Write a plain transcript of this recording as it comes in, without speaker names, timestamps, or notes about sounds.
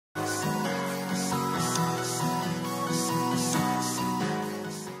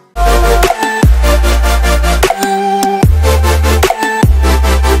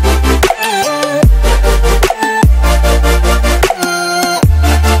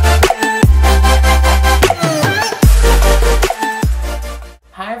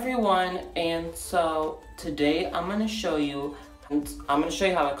So today I'm gonna show you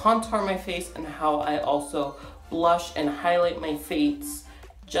how I contour my face and how I also blush and highlight my face,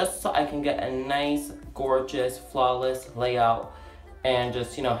 just so I can get a nice, gorgeous, flawless layout and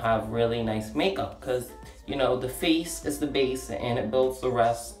just, you know, have really nice makeup, because, you know, the face is the base and it builds the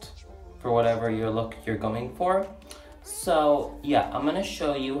rest for whatever your look you're going for. So yeah, I'm gonna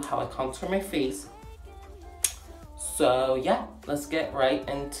show you how I contour my face. So yeah, let's get right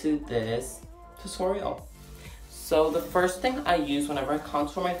into this tutorial. So the first thing I use whenever I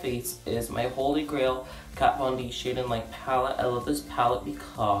contour my face is my Holy Grail Kat Von D Shade in Light palette. I love this palette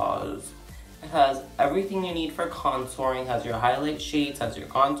because it has everything you need for contouring. It has your highlight shades, has your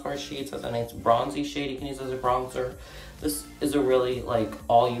contour shades, has a nice bronzy shade you can use as a bronzer. This is a really like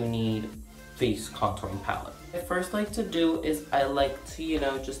all you need face contouring palette. What I first like to do is I like to, you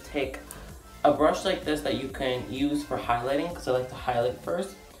know, just take a brush like this that you can use for highlighting, because I like to highlight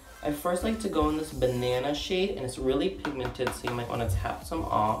first. I first like to go in this banana shade, and it's really pigmented, so you might want to tap some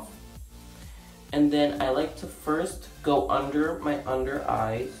off. And then I like to first go under my under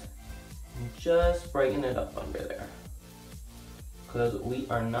eyes and just brighten it up under there, because we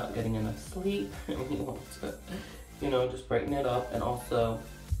are not getting enough sleep and we want to, you know, just brighten it up and also,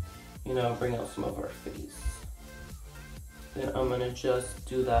 you know, bring out some of our face. Then I'm gonna just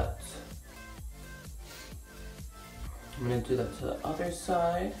do that. I'm gonna do that to the other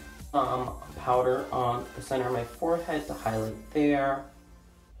side. Powder on the center of my forehead to highlight there.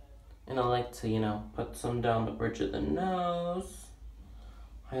 And I like to, you know, put some down the bridge of the nose.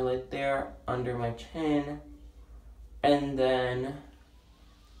 Highlight there, under my chin. And then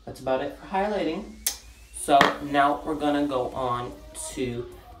that's about it for highlighting. So now we're gonna go on to,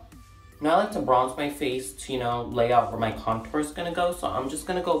 now I like to bronze my face to, you know, lay out where my contour is gonna go. So I'm just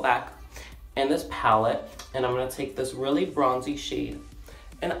gonna go back in this palette and I'm gonna take this really bronzy shade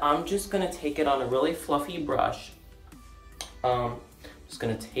and I'm just gonna take it on a really fluffy brush. Just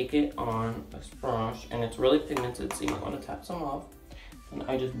gonna take it on this brush, and it's really pigmented, so you might wanna tap some off. And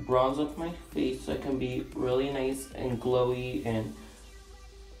I just bronze up my face so it can be really nice and glowy and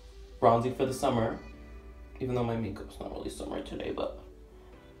bronzy for the summer. Even though my makeup's not really summer today, but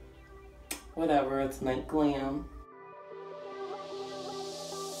whatever, it's night glam.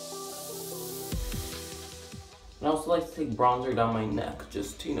 And I also like to take bronzer down my neck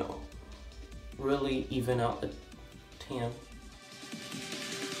just to, you know, really even out the tan.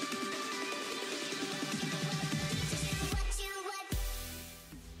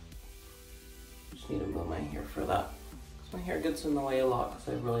 Just need to move my hair for that, because my hair gets in the way a lot because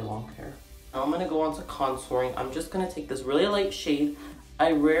I have really long hair. Now I'm going to go on to contouring. I'm just going to take this really light shade.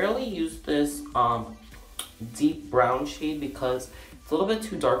 I rarely use this deep brown shade because it's a little bit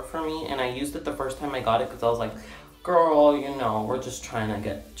too dark for me, and I used it the first time I got it because I was like, girl, you know, we're just trying to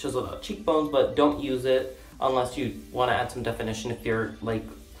get chiseled out cheekbones, but don't use it unless you want to add some definition if you're like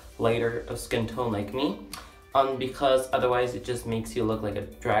lighter of skin tone like me, because otherwise it just makes you look like a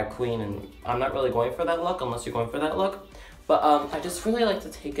drag queen, and I'm not really going for that look unless you're going for that look. But I just really like to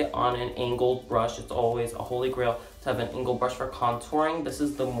take it on an angled brush. It's always a holy grail to have an angled brush for contouring. This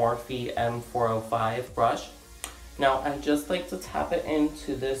is the Morphe M405 brush. Now I just like to tap it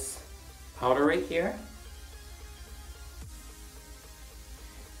into this powder right here.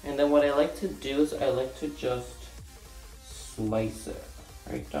 And then what I like to do is I like to just slice it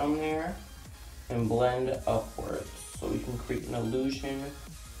right down there and blend upwards so we can create an illusion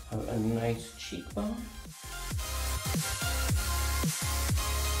of a nice cheekbone.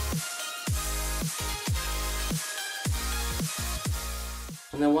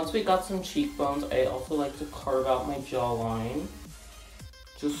 And then once we got some cheekbones, I also like to carve out my jawline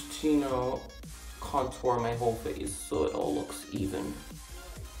just to, you know, contour my whole face so it all looks even.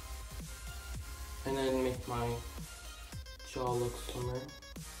 And then make my jaw look slimmer.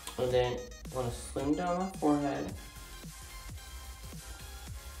 And then I want to slim down my forehead.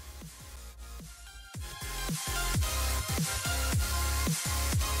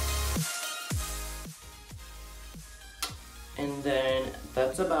 And then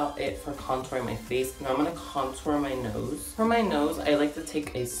that's about it for contouring my face. Now I'm gonna contour my nose. For my nose, I like to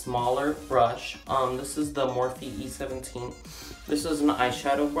take a smaller brush. This is the Morphe E17. This is an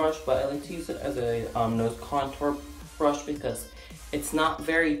eyeshadow brush, but I like to use it as a nose contour brush because it's not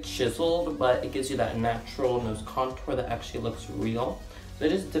very chiseled, but it gives you that natural nose contour that actually looks real. So I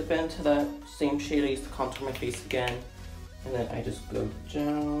just dip into that same shade I used to contour my face again, and then I just go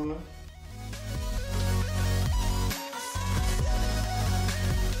down.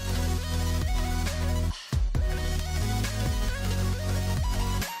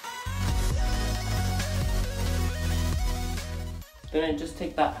 Then I just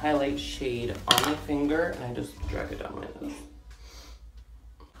take that highlight shade on my finger and I just drag it down my nose.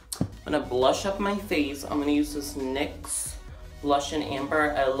 I'm gonna blush up my face. I'm gonna use this NYX Blush in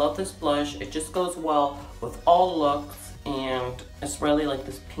Amber. I love this blush. It just goes well with all looks, and it's really like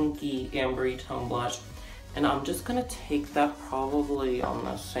this pinky ambery tone blush. And I'm just gonna take that probably on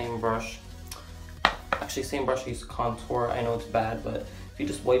the same brush. Actually, same brush I use to contour. I know it's bad, but if you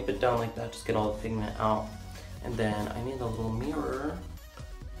just wipe it down like that, just get all the pigment out. And then I need a little mirror.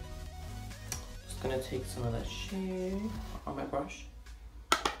 Just gonna take some of that shade on my brush.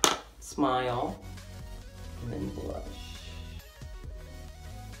 Smile, and then blush.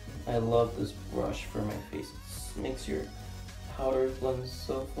 I love this brush for my face. It makes your powder blend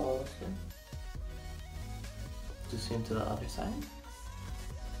so flawlessly. Just into the other side.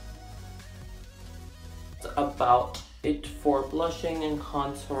 That's about it for blushing and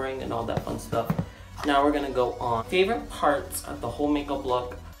contouring and all that fun stuff. Now we're gonna go on favorite parts of the whole makeup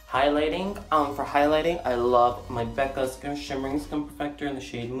look. Highlighting. For highlighting, I love my Becca Shimmering Skin Perfector in the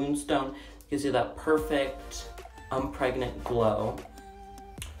shade Moonstone. Gives you that perfect, pregnant glow.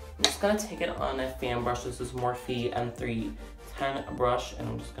 I'm just gonna take it on a fan brush. This is Morphe M410 brush, and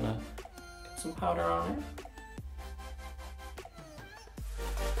I'm just gonna get some powder on it.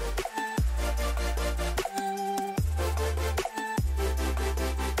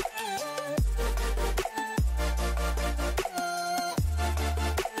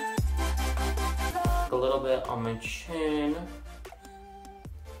 A little bit on my chin,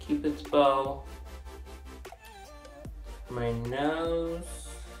 Cupid's bow, my nose,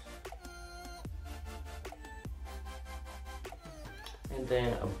 and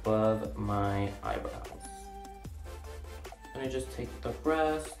then above my eyebrows. And I just take the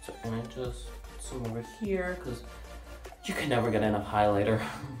rest and I just put some over here because you can never get enough highlighter.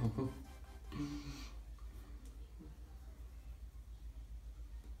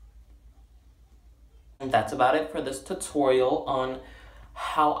 And that's about it for this tutorial on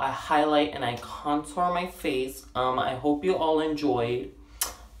how I highlight and I contour my face. I hope you all enjoyed.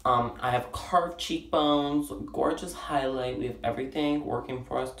 I have carved cheekbones, gorgeous highlight. We have everything working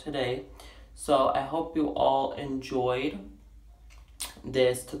for us today. So I hope you all enjoyed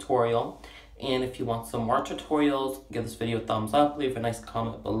this tutorial. And if you want some more tutorials, give this video a thumbs up, leave a nice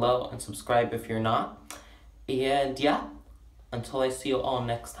comment below, and subscribe if you're not. And yeah, until I see you all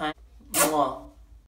next time. Muah.